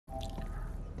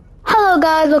Hello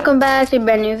guys, welcome back to a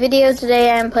brand new video.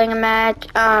 Today I'm playing a match.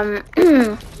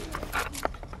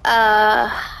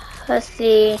 Let's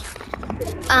see.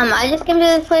 I just came to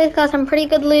this place, got some pretty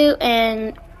good loot,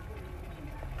 and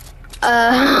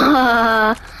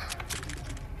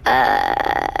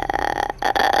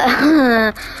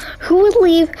who would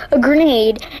leave a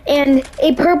grenade and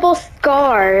a purple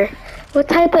scar? What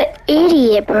type of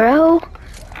idiot, bro?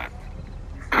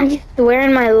 I swear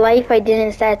in my life I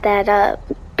didn't set that up.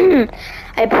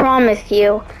 I promise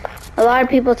you. A lot of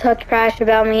people talk trash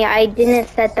about me. I didn't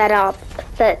set that up.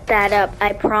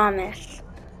 I promise.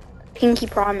 Pinky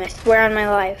promise. Swear on my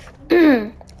life.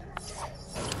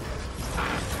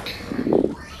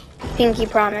 Pinky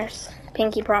promise.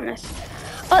 Pinky promise.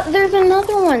 Oh, there's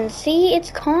another one. See,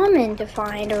 it's common to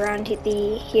find around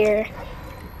here.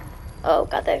 Oh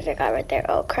god, there's a guy right there.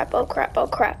 Oh crap, oh crap, oh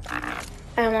crap.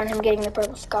 I don't want him getting the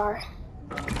purple scar.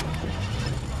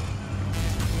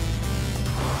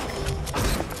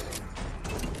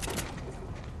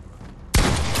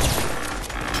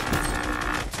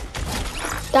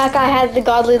 That guy has the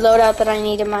godly loadout that I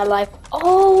need in my life.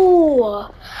 Oh!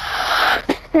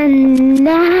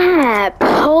 Snap!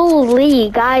 Holy,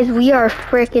 guys, we are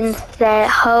freaking set.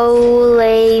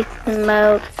 Holy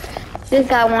smoke. This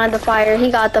guy wanted the fire. He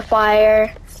got the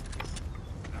fire.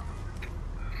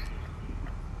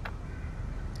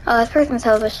 Oh, this person's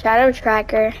held a shadow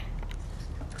tracker.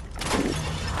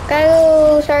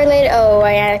 Go, sorry lady. Oh,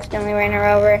 I accidentally ran her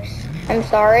over. I'm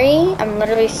sorry. I'm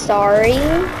literally sorry.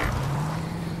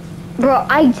 Bro,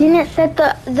 I didn't set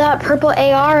the purple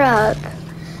AR up.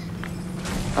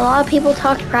 A lot of people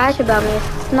talk trash about me.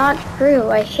 It's not true.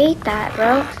 I hate that,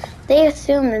 bro. They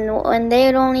assume and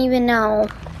they don't even know.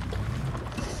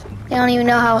 They don't even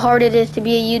know how hard it is to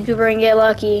be a YouTuber and get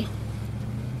lucky.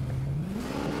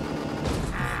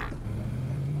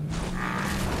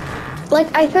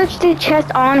 Like, I searched the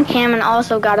chest on cam and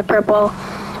also got a purple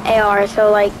AR, so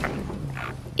like,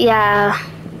 yeah.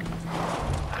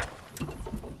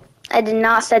 I did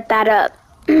not set that up.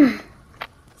 Okay,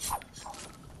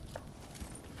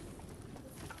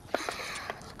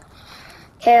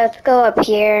 let's go up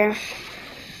here.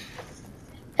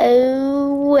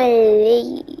 Oh,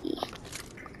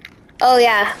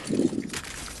 yeah.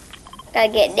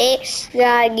 Gotta get this.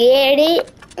 Gotta get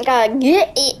it. Gotta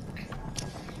get it.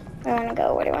 Where do I wanna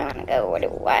go? Where do I wanna go? Where do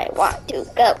I want to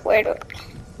go? Where do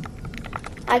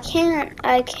I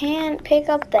can't pick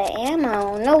up the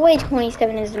ammo. No way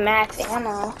 27 is the max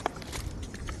ammo.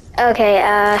 Okay,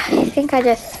 I think I'm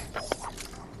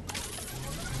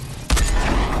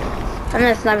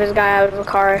gonna snipe this guy out of the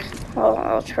car. Well,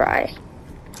 I'll try.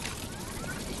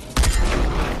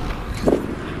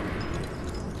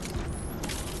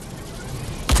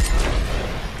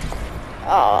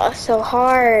 Oh, so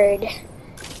hard.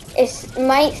 It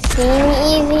might seem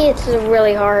easy, it's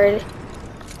really hard.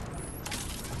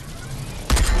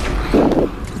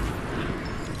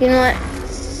 You know what?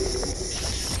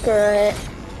 Screw it.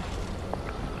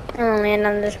 I'm gonna land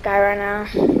on this guy right now.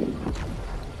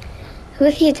 Who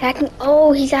is he attacking?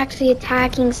 Oh, he's actually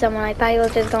attacking someone. I thought he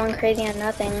was just going crazy on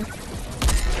nothing.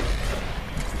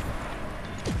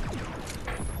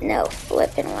 No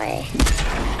flipping way.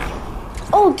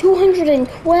 Oh,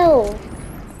 212.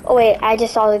 Oh wait, I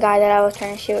just saw the guy that I was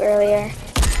trying to shoot earlier.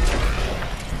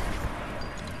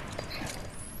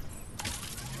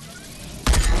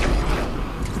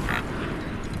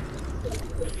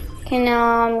 Okay,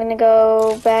 now I'm gonna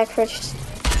go back for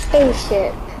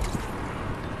spaceship.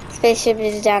 Spaceship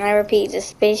is down. I repeat, the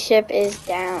spaceship is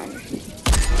down.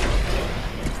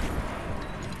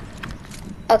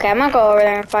 Okay, I'm gonna go over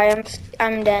there and fight.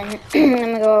 I'm done. I'm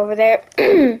gonna go over there.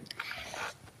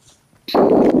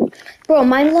 Bro,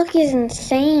 my luck is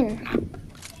insane.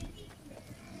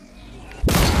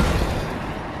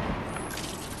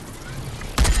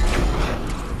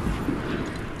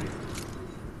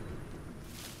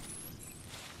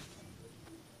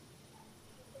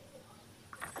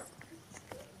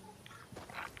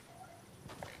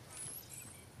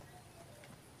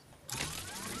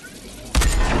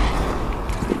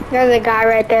 There's a guy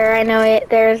right there. I know it.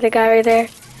 There's a guy right there.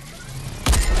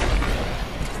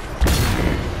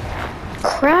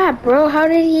 Crap, bro. How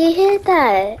did he hit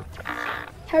that?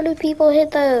 How do people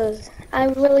hit those? I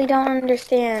really don't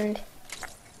understand.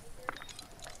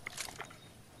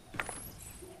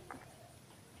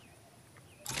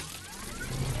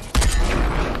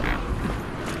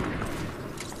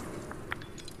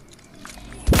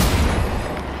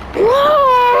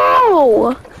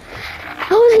 Whoa!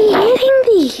 How is he hitting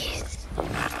these?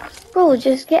 Bro,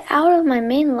 just get out of my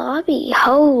main lobby.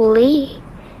 Holy.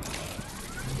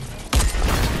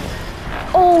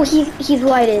 Oh, he's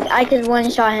whited. I could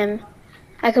one-shot him.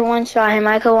 I could one-shot him.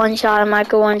 I could one-shot him. I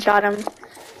could one-shot him.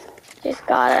 Just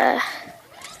gotta...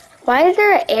 Why is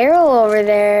there an arrow over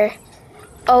there?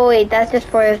 Oh wait, that's just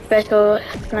for a special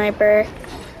sniper.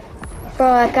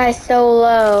 Bro, that guy's so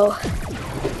low.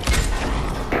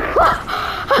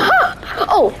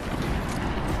 Oh!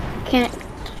 Can't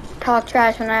talk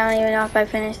trash when I don't even know if I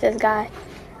finished this guy.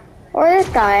 Or this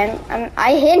guy.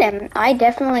 I hit him. I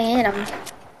definitely hit him.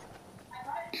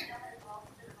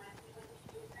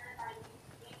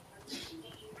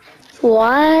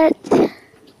 What?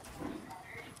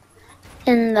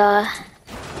 In the...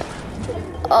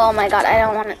 Oh my god, I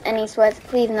don't want any sweats.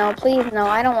 Please no, please no.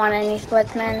 I don't want any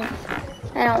sweats, man.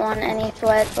 I don't want any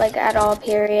sweats, like, at all,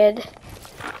 period.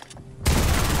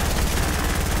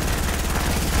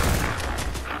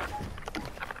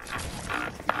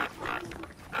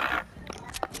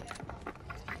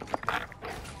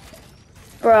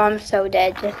 Bro, I'm so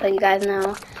dead, just so you guys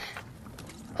know.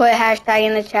 Put hashtag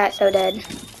in the chat, so dead.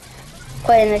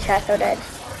 Put in the chat, so dead.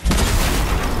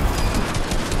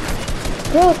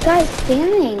 Bro, this guy's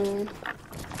spamming.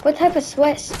 What type of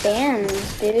sweat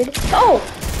spams, dude? Oh!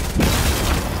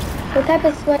 What type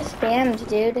of sweat spams,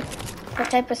 dude? What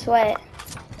type of sweat?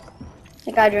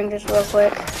 I gotta drink this real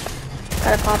quick.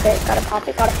 Gotta pop it, gotta pop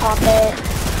it, gotta pop it.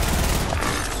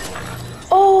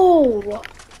 Oh!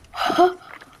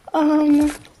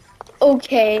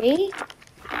 Okay.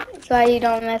 So you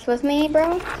don't mess with me,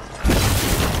 bro?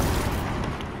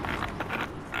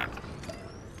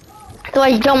 So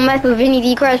you don't mess with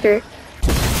VinnyTheeCrusher.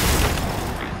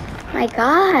 My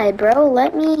god, bro,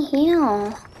 let me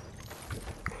heal.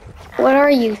 What are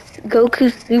you,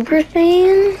 Goku Super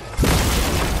Saiyan?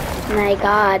 My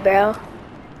god, bro.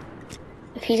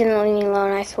 If he doesn't leave me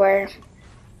alone, I swear.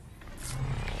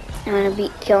 I'm gonna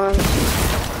kill him.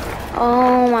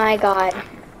 Oh my god.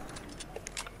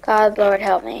 God, Lord,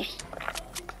 help me.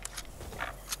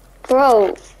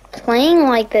 Bro, playing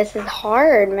like this is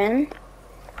hard, man.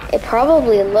 It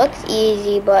probably looks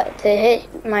easy, but to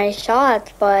hit my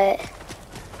shots, but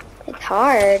it's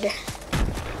hard.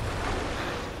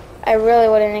 I really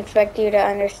wouldn't expect you to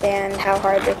understand how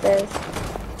hard this is.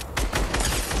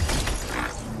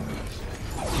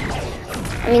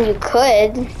 I mean, you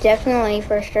could, definitely,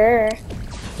 for sure.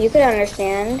 You could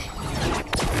understand,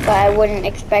 but I wouldn't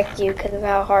expect you because of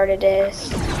how hard it is.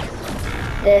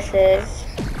 This is.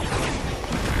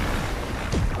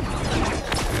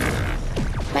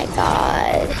 My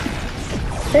god.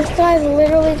 This guy's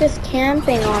literally just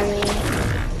camping on me.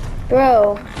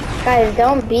 Bro, guys,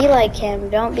 don't be like him.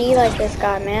 Don't be like this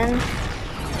guy, man.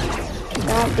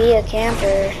 Don't be a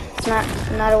camper. It's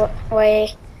not a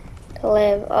way to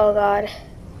live. Oh god.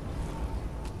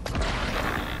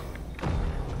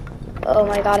 Oh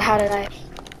my god, how did I...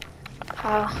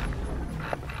 How?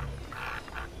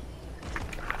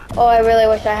 Oh, I really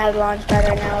wish I had launch pad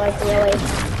right now, like really.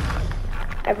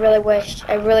 I really wish.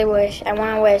 I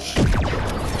want to wish.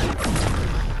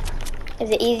 Is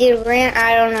it easy to grant?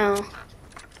 I don't know.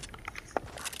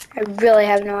 I really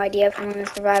have no idea if I'm going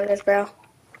to survive this, bro.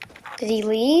 Did he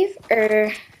leave?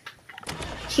 Or...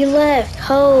 He left.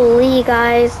 Holy,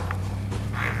 guys.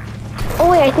 Oh,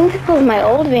 wait, I think this was my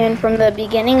old van from the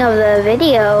beginning of the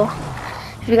video.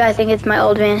 If you guys think it's my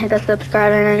old van, hit the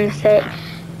subscribe and say...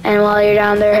 And while you're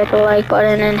down there, hit the like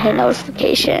button and hit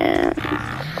notifications.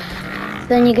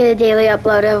 Then you get a daily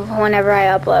upload of whenever I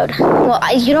upload. Well,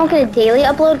 you don't get a daily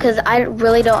upload because I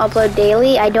really don't upload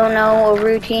daily. I don't know a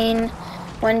routine.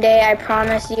 One day, I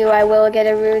promise you, I will get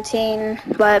a routine,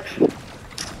 but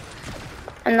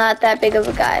I'm not that big of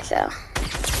a guy, so.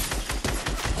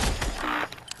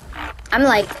 I'm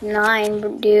like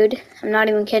 9, dude. I'm not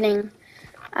even kidding.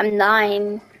 I'm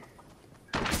 9.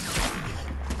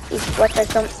 These sweats are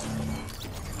so...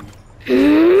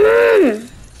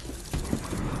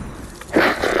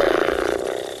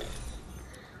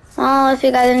 Well, if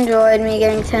you guys enjoyed me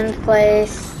getting 10th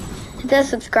place, hit the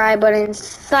subscribe button.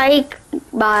 Psych.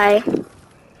 Bye.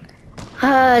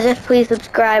 Just please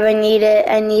subscribe. I need it.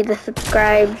 I need the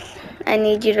subscribes. I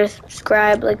need you to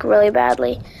subscribe, like, really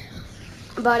badly.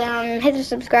 But, hit the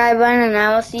subscribe button, and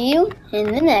I will see you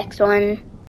in the next one.